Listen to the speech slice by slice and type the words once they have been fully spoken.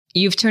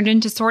You've turned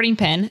into Sorting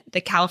Pen,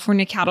 the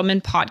California Cattlemen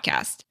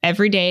podcast.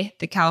 Every day,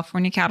 the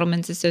California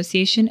Cattlemen's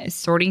Association is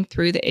sorting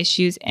through the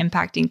issues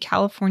impacting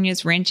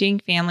California's ranching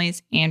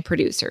families and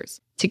producers.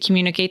 To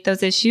communicate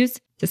those issues,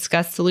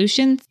 discuss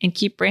solutions, and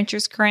keep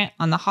ranchers current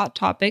on the hot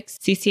topics,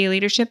 CCA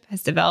leadership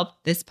has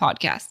developed this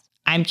podcast.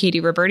 I'm Katie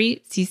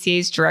Roberti,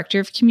 CCA's Director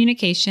of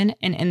Communication,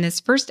 and in this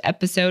first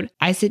episode,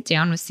 I sit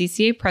down with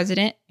CCA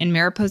President and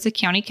Mariposa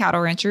County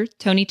cattle rancher,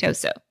 Tony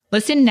Toso.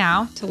 Listen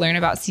now to learn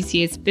about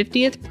CCA's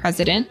 50th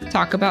president,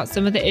 talk about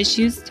some of the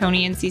issues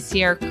Tony and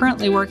CCA are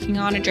currently working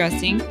on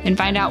addressing, and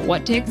find out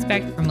what to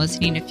expect from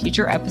listening to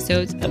future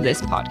episodes of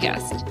this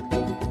podcast.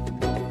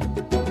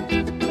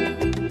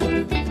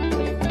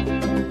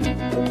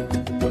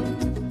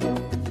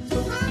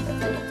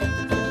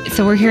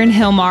 So we're here in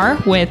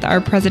Hilmar with our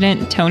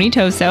president, Tony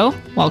Toso.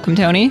 Welcome,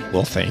 Tony.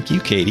 Well, thank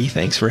you, Katie.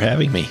 Thanks for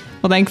having me.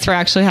 Well, thanks for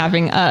actually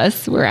having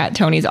us. We're at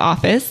Tony's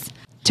office.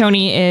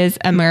 Tony is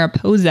a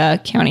Mariposa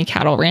County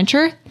cattle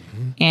rancher,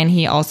 and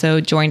he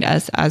also joined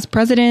us as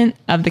president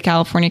of the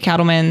California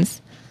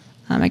Cattlemen's.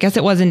 I guess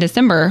it was in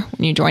December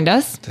when you joined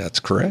us.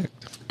 That's correct.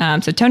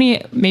 So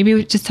Tony,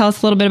 maybe just tell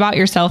us a little bit about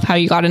yourself, how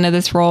you got into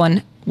this role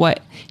and what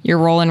your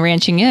role in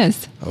ranching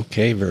is.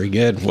 Okay, very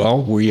good.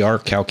 Well, we are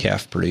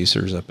cow-calf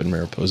producers up in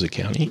Mariposa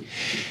County.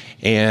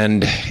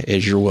 And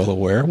as you're well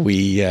aware,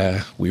 we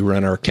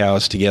run our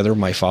cows together,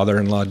 my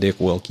father-in-law, Dick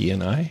Wilkie,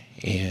 and I.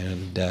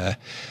 And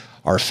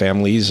our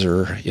families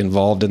are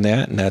involved in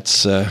that, and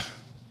that's a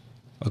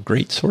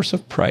great source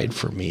of pride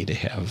for me to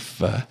have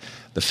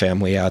the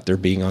family out there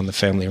being on the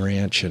family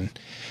ranch and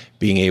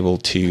being able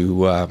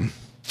to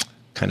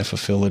kind of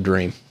fulfill a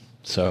dream.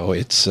 So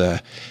it's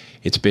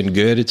been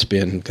good. It's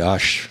been,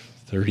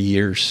 30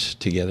 years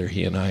together,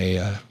 he and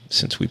I,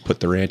 since we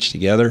put the ranch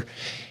together,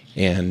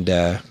 and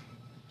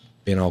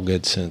been all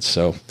good since.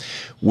 So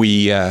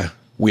we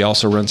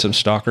also run some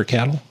stocker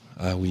cattle.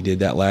 We did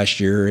that last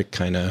year. It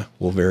kind of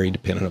will vary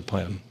depending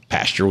upon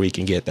pasture we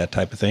can get, that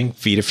type of thing.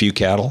 Feed a few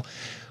cattle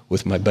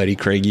with my buddy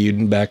Craig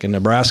Uden back in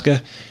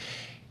Nebraska.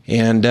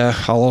 And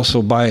I'll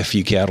also buy a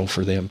few cattle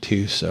for them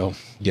too. So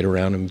get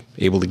around and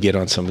able to get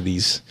on some of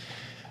these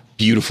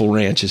beautiful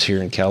ranches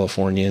here in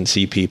California and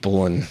see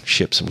people and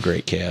ship some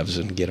great calves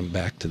and get them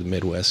back to the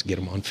Midwest, get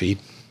them on feed.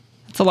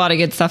 It's a lot of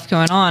good stuff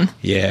going on.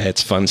 Yeah,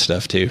 it's fun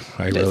stuff too.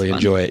 I really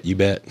enjoy it. You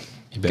bet.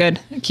 Good.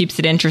 It keeps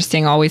it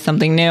interesting. Always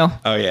something new.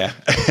 Oh, yeah.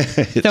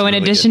 So in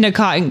addition to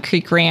Cotton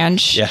Creek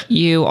Ranch,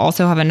 you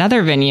also have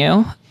another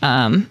venue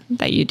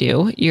that you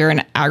do. You're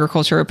an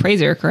agriculture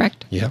appraiser,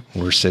 correct? Yeah,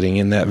 we're sitting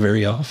in that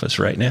very office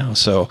right now.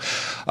 So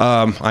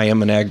I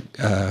am an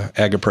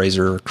ag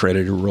appraiser,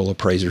 accredited rural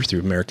appraiser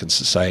through American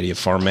Society of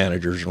Farm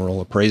Managers and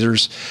Rural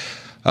Appraisers.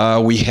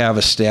 We have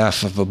a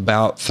staff of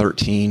about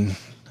 13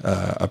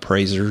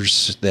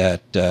 appraisers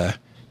that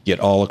get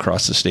all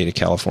across the state of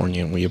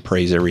California, and we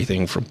appraise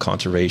everything from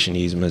conservation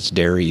easements,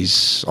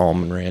 dairies,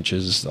 almond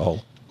ranches,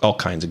 all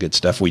kinds of good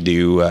stuff. We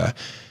do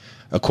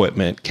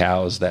equipment,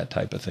 cows, that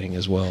type of thing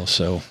as well.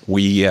 So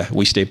we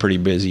stay pretty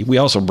busy. We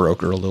also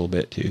broker a little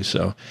bit too.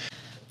 So,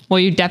 well,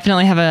 you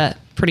definitely have a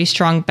pretty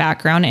strong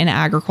background in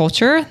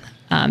agriculture.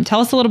 Tell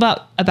us a little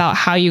about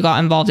how you got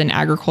involved in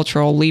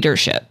agricultural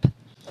leadership.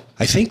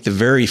 I think the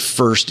very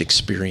first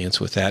experience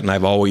with that, and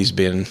I've always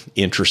been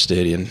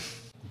interested in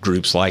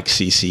groups like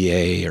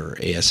CCA or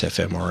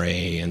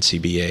ASFMRA,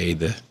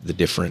 NCBA, the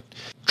different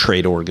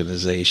trade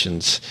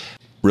organizations,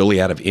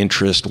 really out of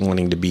interest,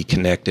 wanting to be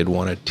connected,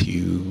 wanted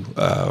to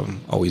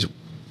always,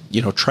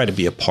 try to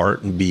be a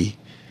part and be,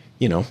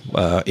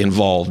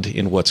 involved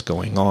in what's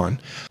going on.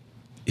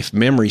 If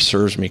memory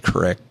serves me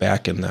correct,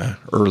 back in the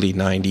early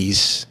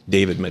 90s,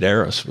 David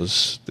Medeiros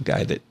was the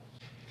guy that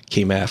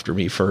came after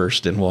me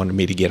first and wanted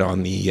me to get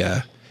on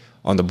the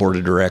board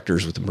of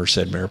directors with the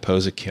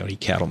Merced-Mariposa County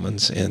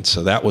Cattlemen's. And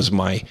so that was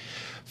my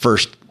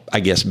first,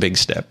 big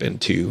step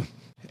into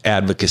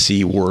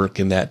advocacy work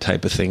and that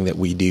type of thing that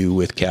we do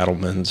with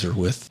cattlemen's or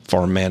with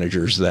farm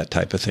managers, that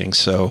type of thing.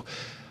 So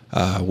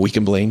we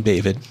can blame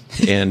David.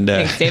 And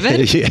thanks,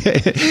 David.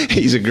 Yeah,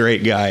 he's a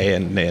great guy,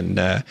 and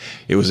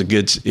it was a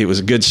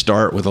good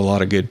start with a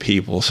lot of good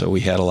people. So we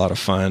had a lot of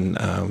fun,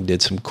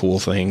 did some cool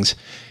things.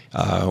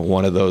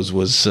 One of those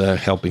was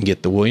helping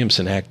get the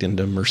Williamson Act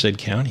into Merced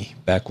County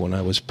back when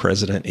I was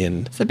president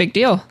in... It's a big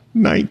deal.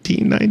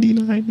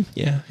 1999.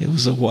 Yeah, it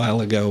was a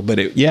while ago, but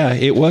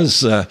it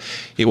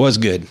was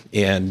good,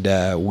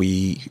 and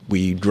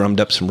we drummed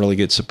up some really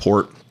good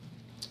support.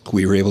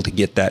 We were able to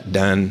get that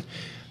done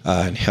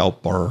and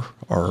help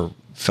our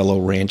fellow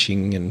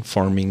ranching and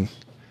farming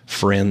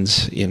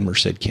friends in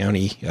Merced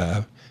County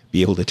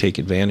be able to take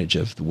advantage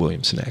of the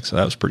Williamson Act. So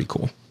that was pretty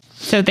cool.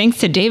 So thanks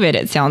to David,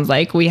 it sounds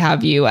like we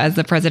have you as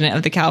the president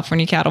of the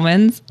California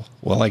Cattlemen's.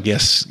 Well, I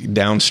guess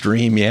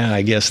downstream,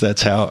 I guess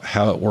that's how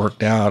it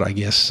worked out. I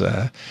guess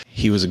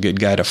he was a good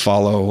guy to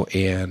follow,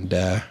 and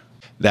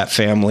that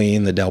family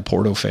and the Del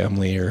Porto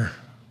family are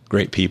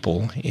great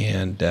people,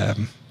 and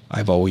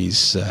I've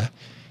always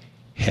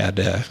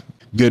had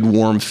good,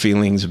 warm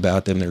feelings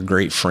about them. They're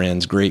great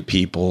friends, great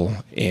people,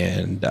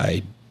 and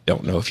I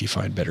don't know if you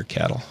find better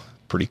cattle.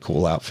 Pretty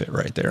cool outfit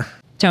right there.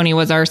 Tony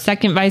was our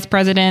second vice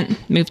president,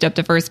 moved up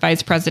to first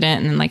vice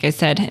president. And then, like I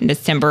said, in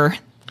December,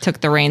 took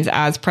the reins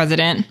as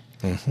president.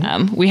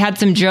 We had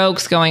some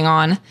jokes going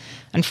on,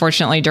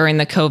 unfortunately, during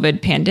the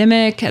COVID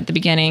pandemic at the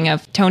beginning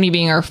of Tony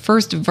being our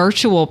first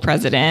virtual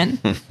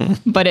president.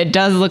 But it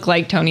does look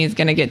like Tony is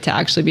going to get to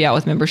actually be out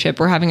with membership.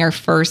 We're having our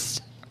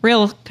first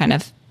real kind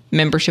of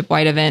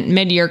membership-wide event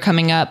mid-year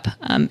coming up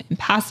in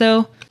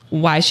Paso.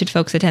 Why should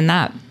folks attend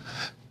that?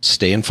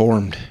 Stay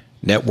informed,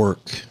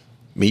 network,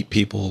 meet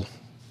people.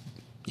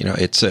 You know,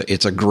 it's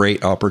a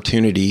great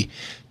opportunity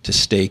to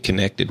stay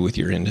connected with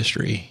your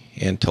industry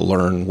and to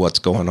learn what's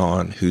going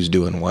on, who's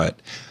doing what.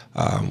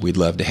 We'd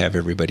love to have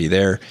everybody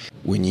there.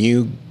 When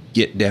you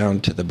get down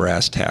to the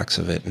brass tacks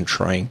of it and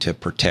trying to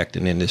protect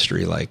an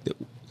industry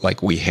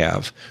like we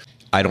have,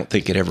 I don't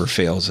think it ever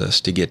fails us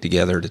to get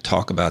together to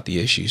talk about the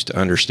issues, to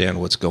understand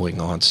what's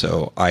going on.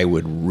 So I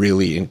would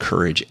really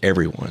encourage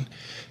everyone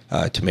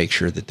to make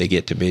sure that they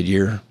get to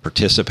mid-year,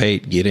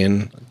 participate,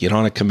 get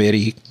on a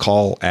committee,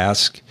 call,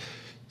 ask,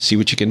 see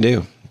what you can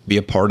do, be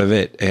a part of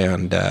it.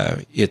 And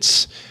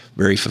it's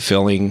very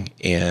fulfilling,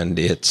 and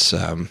it's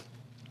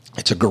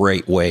a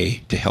great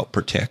way to help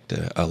protect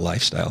a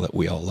lifestyle that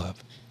we all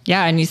love.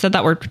 Yeah, and you said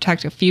that word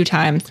protect a few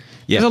times.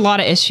 Yeah. There's a lot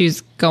of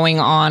issues going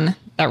on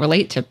that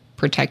relate to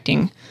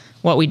protecting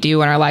what we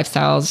do in our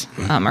lifestyles,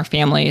 our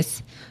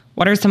families.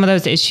 What are some of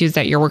those issues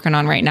that you're working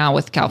on right now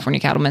with California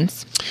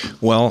Cattlemen's?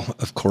 Well,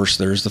 of course,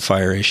 there's the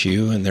fire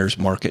issue, and there's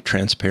market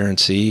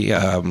transparency.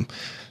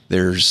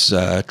 There's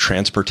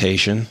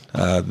transportation.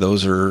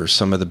 Those are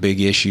some of the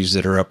big issues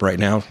that are up right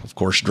now. Of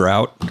course,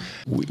 drought.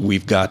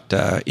 We've got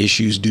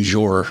issues du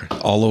jour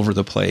all over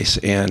the place.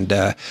 And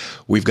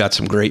we've got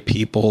some great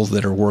people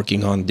that are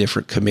working on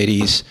different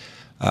committees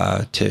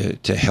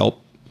to help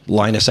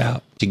line us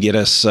out, to get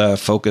us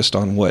focused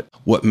on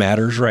what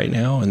matters right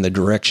now and the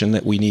direction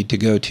that we need to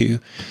go to.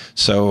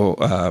 So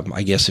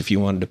I guess if you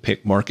wanted to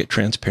pick market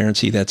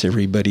transparency, that's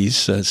everybody's,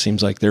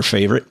 seems like their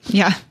favorite.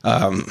 Yeah.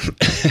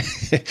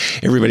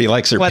 Everybody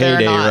likes their Whether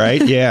payday,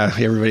 right? Yeah.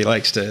 Everybody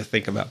likes to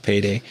think about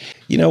payday.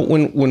 You know,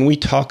 when we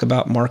talk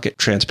about market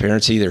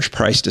transparency, there's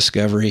price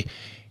discovery.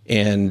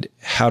 And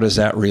how does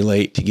that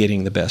relate to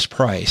getting the best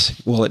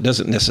price? Well, it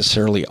doesn't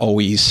necessarily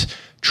always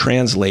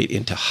translate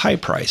into high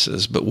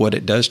prices, but what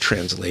it does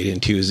translate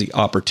into is the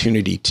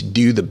opportunity to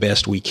do the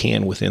best we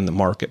can within the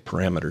market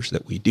parameters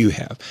that we do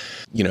have.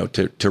 You know,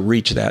 to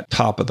reach that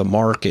top of the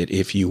market,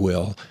 if you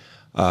will.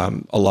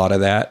 A lot of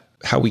that,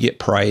 how we get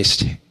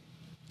priced,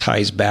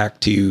 ties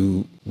back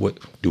to what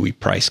do we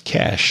price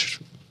cash,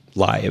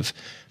 live,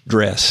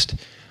 dressed.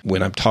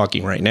 When I'm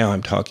talking right now,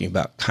 I'm talking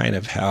about kind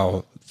of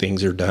how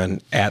things are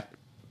done at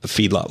the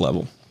feedlot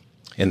level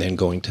and then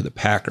going to the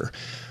packer.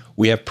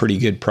 We have pretty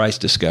good price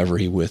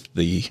discovery with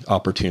the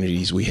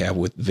opportunities we have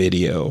with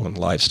video and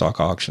livestock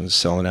auctions,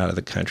 selling out of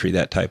the country,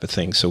 that type of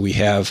thing. So we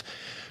have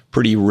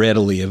pretty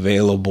readily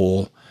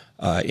available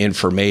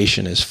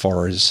information as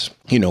far as,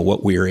 you know,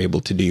 what we are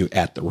able to do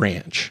at the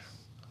ranch.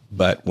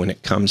 But when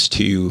it comes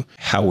to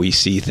how we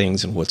see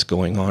things and what's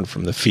going on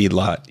from the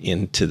feedlot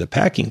into the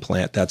packing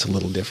plant, that's a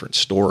little different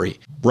story.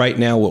 Right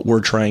now, what we're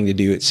trying to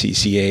do at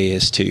CCA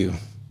is to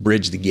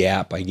bridge the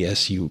gap, I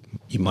guess you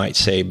might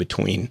say,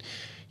 between,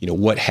 you know,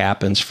 what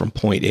happens from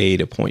point A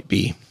to point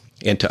B,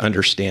 and to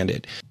understand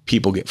it.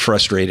 People get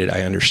frustrated.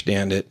 I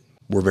understand it.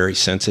 We're very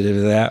sensitive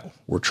to that.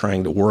 We're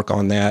trying to work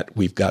on that.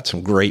 We've got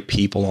some great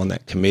people on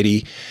that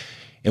committee.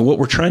 And what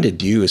we're trying to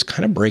do is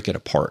kind of break it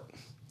apart.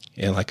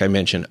 And like I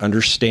mentioned,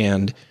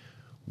 understand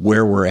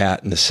where we're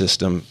at in the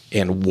system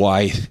and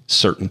why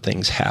certain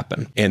things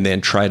happen. And then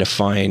try to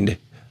find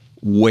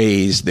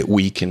ways that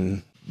we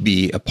can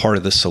be a part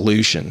of the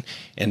solution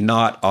and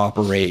not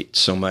operate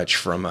so much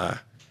from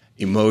a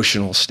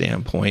emotional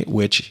standpoint,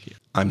 which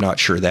I'm not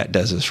sure that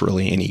does us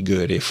really any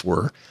good if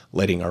we're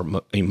letting our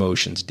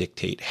emotions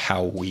dictate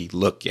how we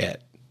look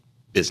at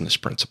business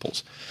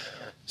principles.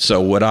 So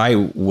what I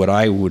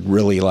would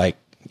really like,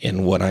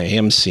 and what I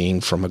am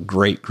seeing from a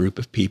great group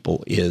of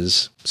people,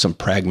 is some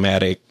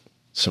pragmatic,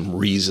 some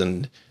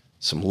reasoned,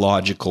 some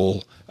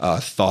logical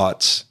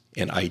thoughts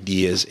and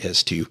ideas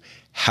as to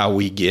how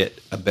we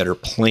get a better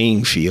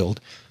playing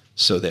field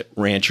so that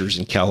ranchers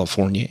in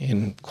California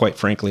and, quite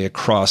frankly,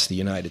 across the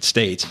United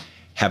States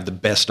have the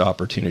best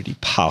opportunity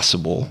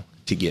possible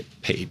to get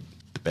paid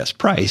the best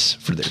price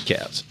for their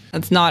calves.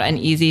 That's not an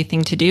easy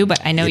thing to do,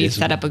 but I know you've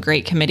set up a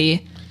great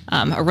committee,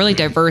 a really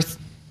diverse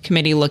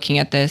committee looking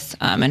at this,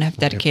 and have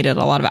dedicated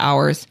a lot of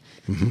hours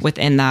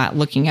within that,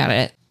 looking at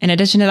it. In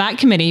addition to that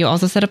committee, you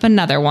also set up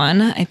another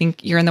one. I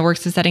think you're in the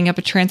works of setting up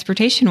a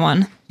transportation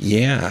one.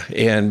 Yeah,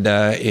 and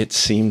it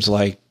seems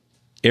like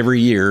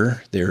every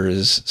year there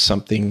is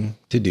something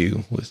to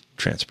do with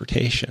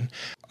transportation.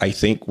 I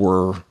think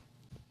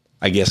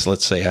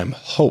let's say I'm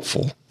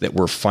hopeful that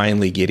we're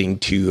finally getting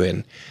to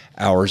an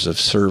hours of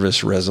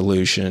service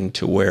resolution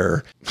to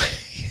where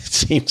it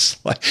seems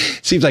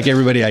like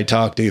everybody I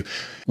talk to,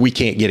 we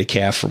can't get a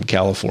calf from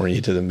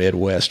California to the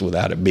Midwest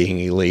without it being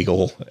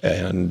illegal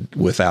and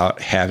without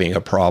having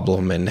a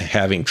problem and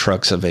having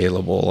trucks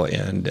available.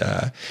 And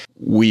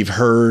we've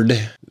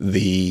heard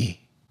the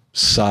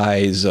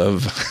sighs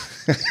of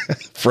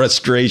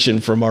frustration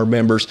from our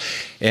members.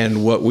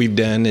 And what we've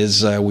done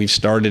is we've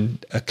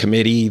started a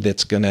committee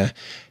that's going to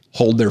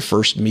hold their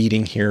first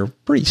meeting here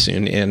pretty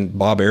soon. And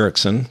Bob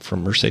Erickson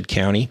from Merced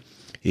County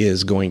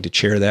is going to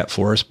chair that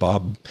for us.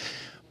 Bob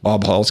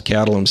hauls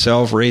cattle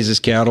himself, raises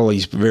cattle.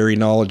 He's very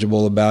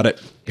knowledgeable about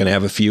it. Going to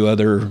have a few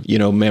other,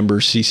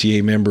 members,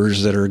 CCA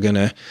members that are going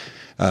to,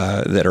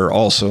 that are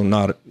also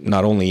not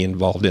only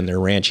involved in their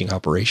ranching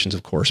operations,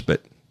 of course,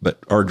 but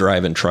are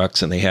driving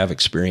trucks and they have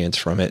experience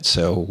from it.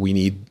 So we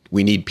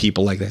need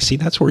people like that. See,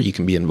 that's where you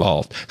can be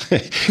involved.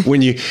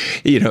 When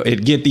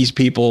get these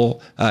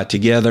people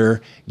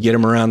together, get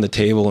them around the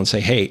table and say,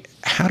 hey,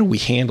 how do we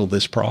handle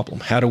this problem?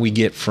 How do we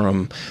get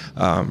from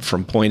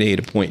point A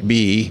to point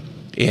B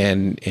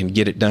and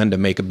get it done to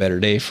make a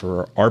better day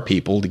for our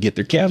people to get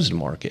their calves to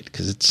market?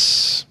 Because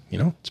it's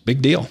a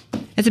big deal.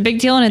 It's a big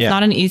deal, and it's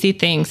not an easy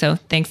thing. So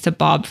thanks to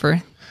Bob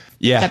for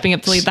stepping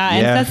up to lead that,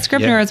 and Seth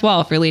Scribner as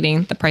well for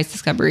leading the Price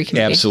Discovery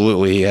Committee.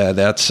 Absolutely,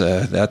 that's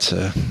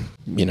a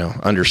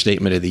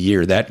understatement of the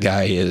year. That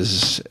guy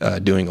is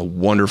doing a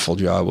wonderful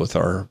job with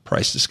our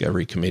Price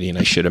Discovery Committee, and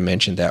I should have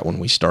mentioned that when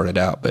we started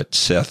out. But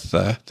Seth,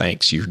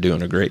 thanks. You're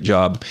doing a great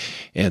job,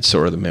 and so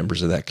are the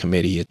members of that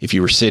committee. If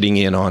you were sitting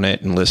in on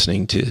it and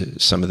listening to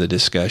some of the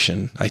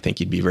discussion, I think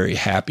you'd be very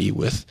happy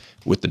with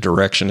the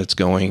direction it's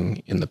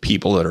going and the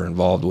people that are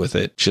involved with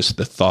it, just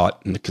the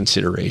thought and the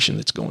consideration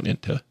that's going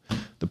into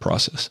the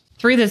process.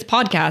 Through this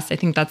podcast, I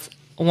think that's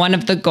one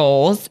of the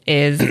goals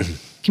is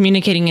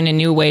communicating in a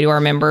new way to our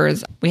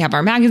members. We have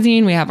our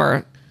magazine, we have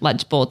our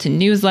Ledge Bulletin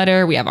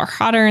newsletter, we have our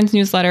Hot Errands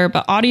newsletter,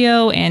 but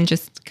audio and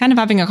just kind of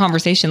having a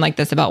conversation like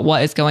this about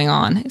what is going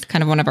on is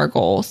kind of one of our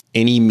goals.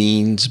 Any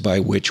means by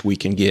which we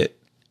can get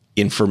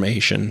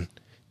information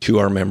to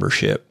our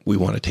membership, we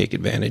want to take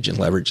advantage and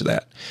leverage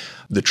that.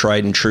 The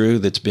tried and true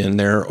that's been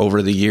there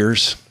over the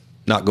years,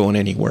 not going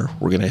anywhere.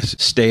 We're going to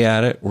stay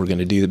at it. We're going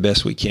to do the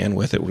best we can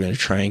with it. We're going to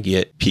try and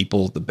get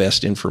people the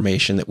best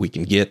information that we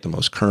can get, the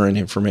most current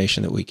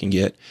information that we can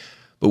get.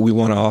 But we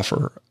want to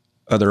offer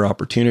other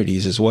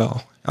opportunities as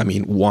well. I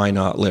mean, why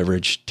not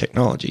leverage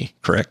technology,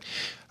 correct?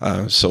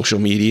 Social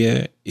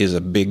media is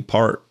a big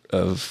part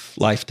of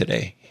life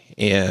today.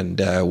 And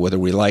whether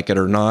we like it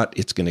or not,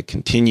 it's going to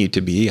continue to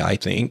be, I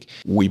think.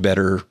 We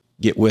better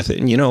get with it.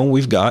 And,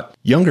 we've got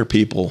younger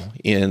people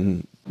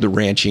in the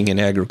ranching and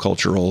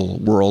agricultural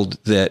world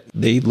that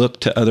they look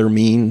to other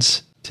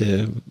means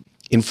to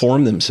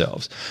inform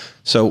themselves.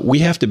 So we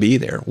have to be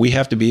there. We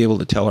have to be able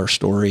to tell our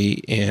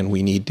story, and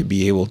we need to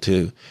be able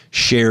to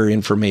share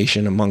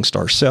information amongst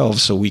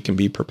ourselves so we can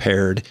be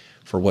prepared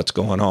for what's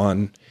going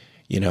on,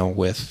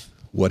 with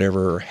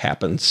whatever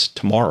happens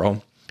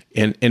tomorrow,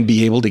 and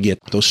be able to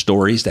get those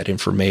stories, that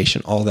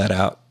information, all that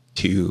out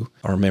to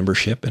our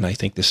membership. And I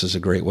think this is a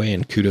great way,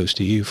 and kudos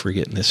to you for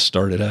getting this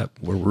started up.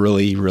 We're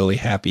really, really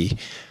happy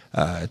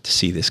to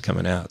see this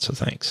coming out. So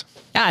thanks.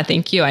 Yeah,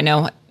 thank you. I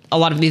know a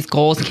lot of these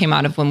goals came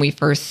out of when we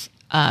first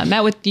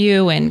met with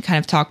you and kind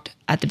of talked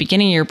at the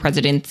beginning of your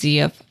presidency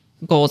of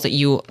goals that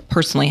you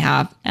personally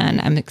have. And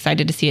I'm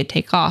excited to see it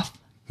take off.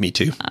 Me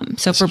too.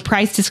 So for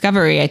Price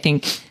Discovery, I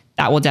think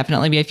that will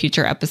definitely be a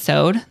future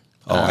episode.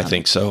 Oh, I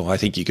think so. I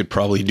think you could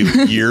probably do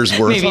years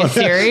worth. Maybe a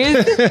series?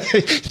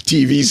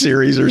 TV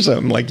series or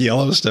something like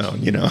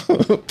Yellowstone,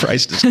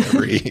 Price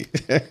Discovery.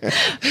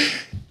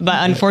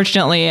 But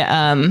unfortunately,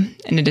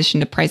 in addition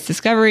to Price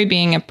Discovery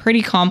being a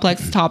pretty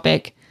complex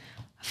topic,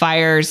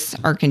 fires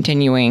are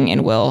continuing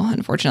and will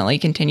unfortunately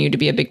continue to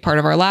be a big part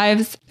of our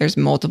lives. There's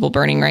multiple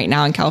burning right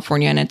now in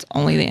California, and it's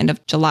only the end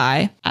of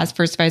July. As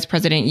first vice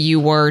president, you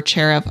were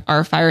chair of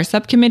our fire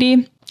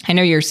subcommittee. I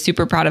know you're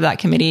super proud of that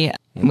committee,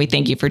 and we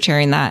thank you for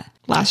chairing that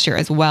last year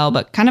as well,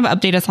 but kind of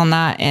update us on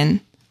that and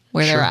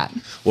where they're at.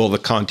 Well, the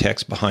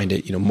context behind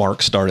it,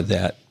 Mark started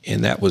that,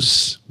 and that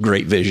was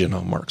great vision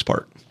on Mark's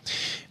part.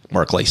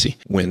 Mark Lacey.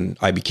 When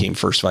I became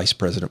first vice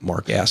president,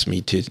 Mark asked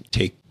me to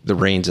take the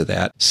reins of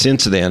that.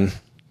 Since then,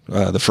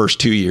 the first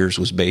 2 years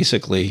was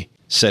basically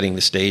setting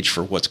the stage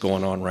for what's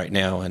going on right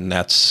now. And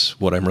that's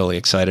what I'm really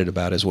excited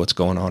about, is what's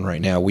going on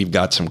right now. We've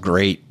got some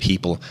great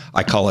people.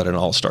 I call it an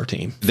all-star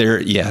team.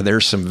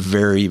 There's some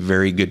very,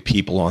 very good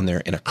people on there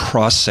in a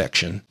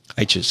cross-section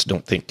I just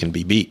don't think can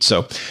be beat.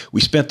 So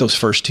we spent those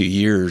first 2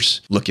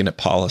 years looking at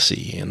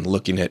policy and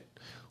looking at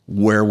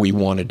where we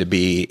wanted to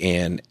be.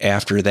 And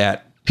after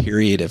that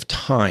period of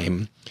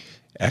time,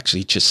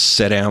 actually just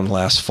sat down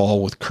last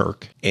fall with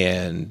Kirk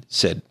and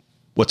said,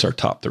 what's our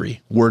top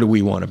three? Where do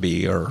we want to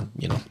be? Or,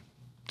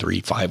 3,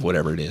 5,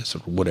 whatever it is, or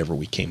whatever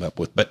we came up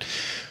with. But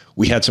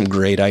we had some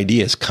great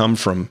ideas come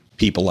from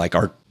people like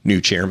our new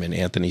chairman,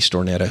 Anthony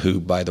Stornetta, who,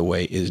 by the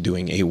way, is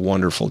doing a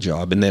wonderful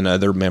job. And then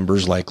other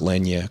members like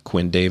Lenya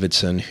Quinn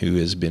Davidson, who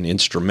has been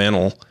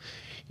instrumental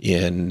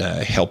in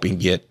helping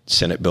get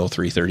Senate Bill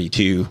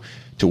 332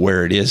 to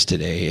where it is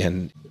today.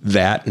 And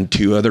that and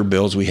 2 other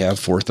bills we have,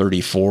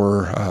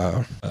 434,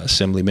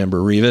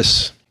 Assemblymember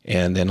Rivas,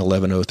 and then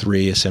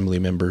 1103,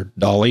 Assemblymember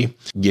Dolly,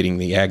 getting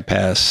the Ag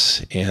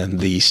Pass and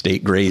the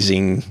state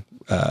grazing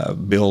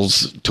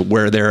bills to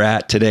where they're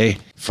at today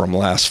from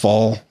last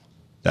fall.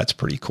 That's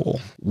pretty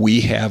cool.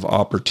 We have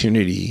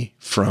opportunity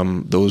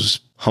from those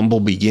humble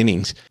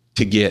beginnings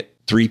to get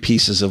 3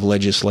 pieces of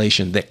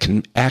legislation that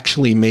can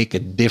actually make a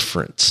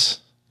difference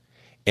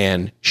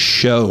and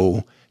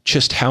show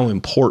just how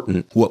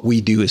important what we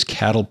do as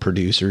cattle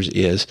producers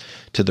is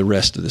to the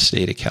rest of the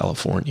state of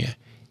California.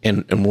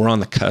 And we're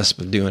on the cusp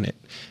of doing it.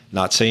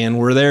 Not saying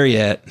we're there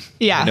yet.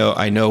 Yeah.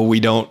 I know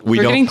we don't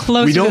getting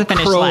close to the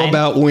finish crow line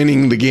about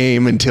winning the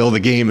game until the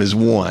game is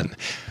won.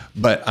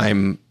 But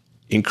I'm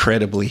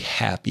incredibly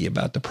happy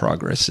about the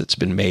progress that's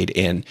been made.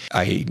 And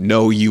I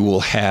know you will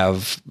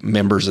have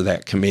members of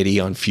that committee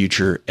on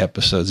future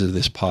episodes of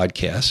this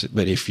podcast.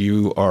 But if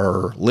you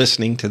are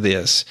listening to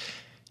this,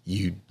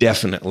 you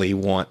definitely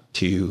want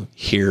to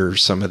hear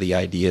some of the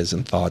ideas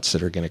and thoughts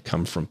that are going to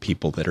come from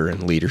people that are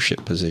in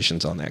leadership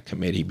positions on that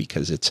committee,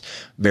 because it's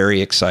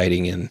very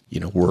exciting. And,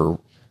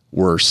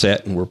 we're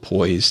set and we're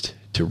poised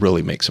to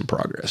really make some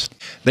progress.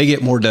 They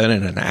get more done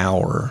in an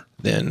hour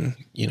than,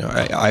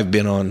 I've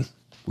been on.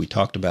 We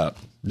talked about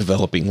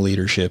developing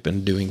leadership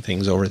and doing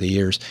things over the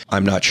years.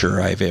 I'm not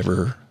sure I've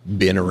ever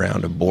been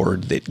around a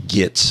board that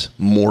gets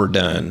more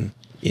done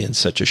in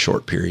such a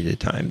short period of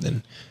time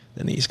than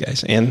these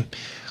guys. And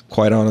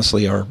quite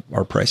honestly, our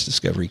price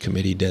discovery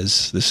committee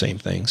does the same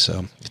thing.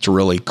 So it's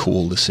really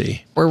cool to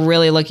see. We're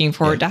really looking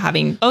forward to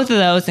having both of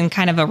those and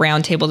kind of a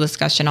roundtable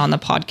discussion on the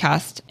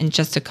podcast in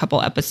just a couple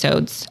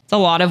episodes. It's a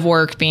lot of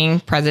work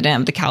being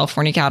president of the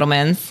California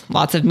Cattlemen's.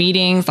 Lots of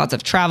meetings, lots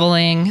of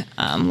traveling,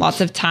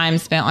 lots of time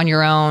spent on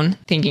your own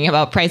thinking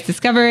about price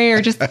discovery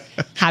or just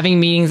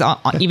having meetings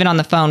even on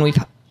the phone. We've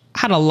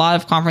had a lot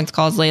of conference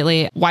calls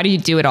lately. Why do you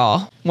do it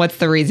all? What's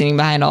the reasoning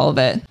behind all of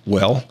it?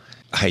 Well,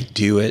 I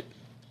do it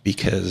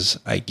because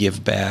I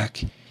give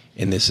back,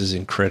 and this is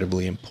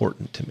incredibly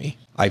important to me.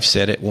 I've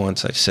said it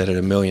once, I've said it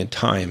a million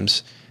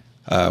times.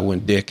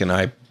 When Dick and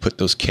I put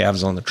those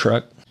calves on the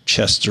truck,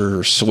 chests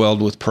are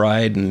swelled with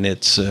pride, and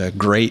it's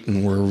great,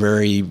 and we're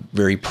very,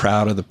 very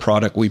proud of the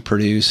product we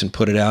produce and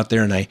put it out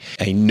there. And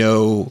I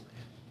know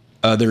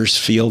others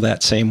feel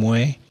that same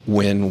way.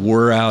 When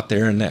we're out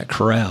there in that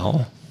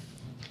corral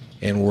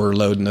and we're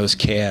loading those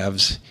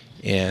calves,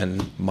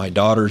 and my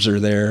daughters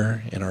are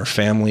there and our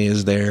family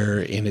is there,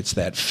 and it's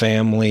that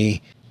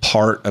family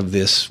part of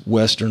this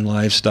Western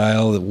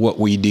lifestyle, that what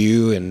we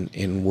do,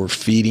 and we're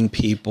feeding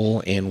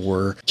people and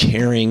we're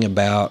caring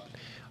about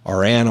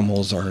our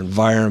animals, our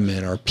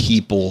environment, our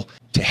people,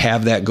 to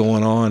have that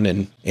going on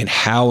and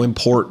how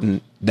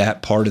important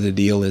that part of the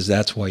deal is.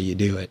 That's why you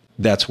do it.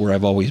 That's where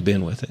I've always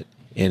been with it.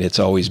 And it's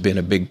always been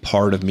a big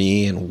part of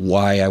me and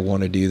why I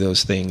want to do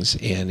those things.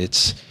 And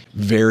it's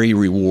very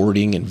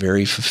rewarding and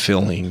very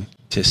fulfilling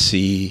to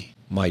see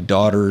my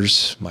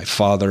daughters, my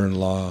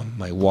father-in-law,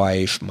 my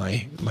wife,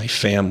 my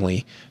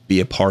family be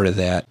a part of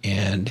that.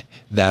 And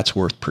that's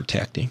worth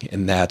protecting,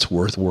 and that's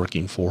worth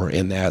working for,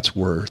 and that's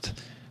worth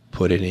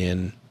putting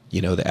in,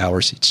 the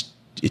hours.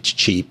 It's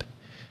cheap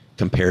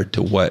compared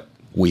to what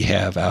we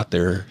have out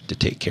there to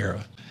take care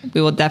of.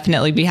 We will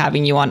definitely be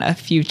having you on a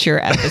future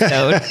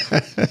episode.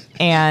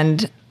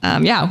 And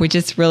we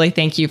just really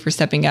thank you for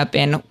stepping up.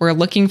 And we're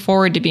looking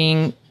forward to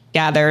being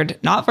gathered,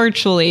 not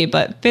virtually,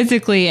 but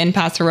physically in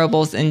Paso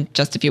Robles in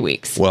just a few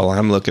weeks. Well,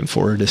 I'm looking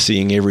forward to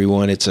seeing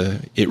everyone.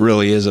 It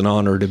really is an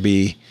honor to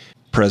be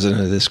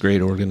president of this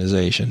great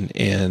organization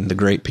and the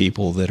great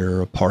people that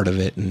are a part of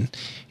it.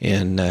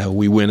 And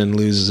we win and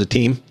lose as a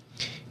team.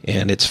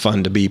 And it's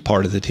fun to be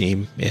part of the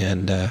team.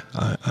 And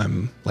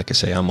I'm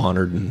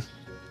honored and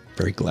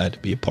very glad to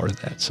be a part of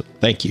that. So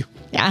thank you.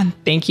 Yeah.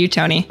 Thank you,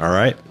 Tony. All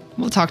right.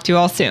 We'll talk to you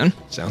all soon.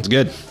 Sounds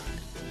good.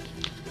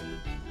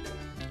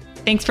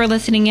 Thanks for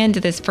listening in to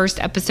this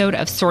first episode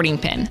of Sorting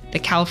Pen, the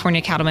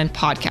California Cattlemen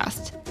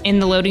podcast. In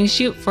the loading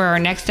chute for our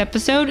next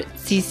episode,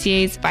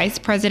 CCA's Vice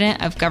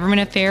President of Government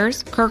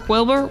Affairs, Kirk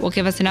Wilbur, will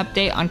give us an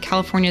update on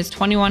California's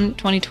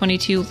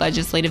 2021-2022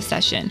 legislative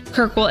session.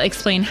 Kirk will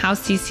explain how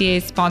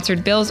CCA's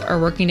sponsored bills are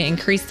working to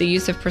increase the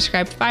use of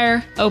prescribed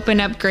fire,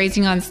 open up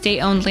grazing on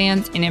state-owned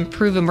lands, and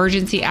improve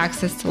emergency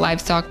access to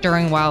livestock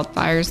during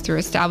wildfires through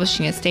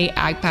establishing a state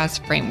Ag Pass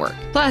framework.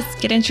 Plus,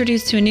 get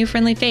introduced to a new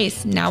friendly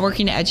face, now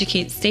working to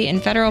educate state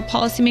and federal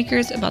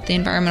policymakers about the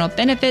environmental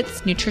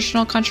benefits,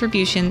 nutritional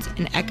contributions,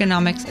 and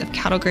economics of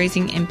cattle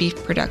grazing and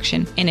beef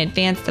production, and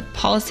advance the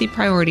policy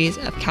priorities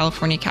of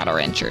California cattle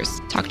ranchers.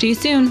 Talk to you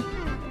soon.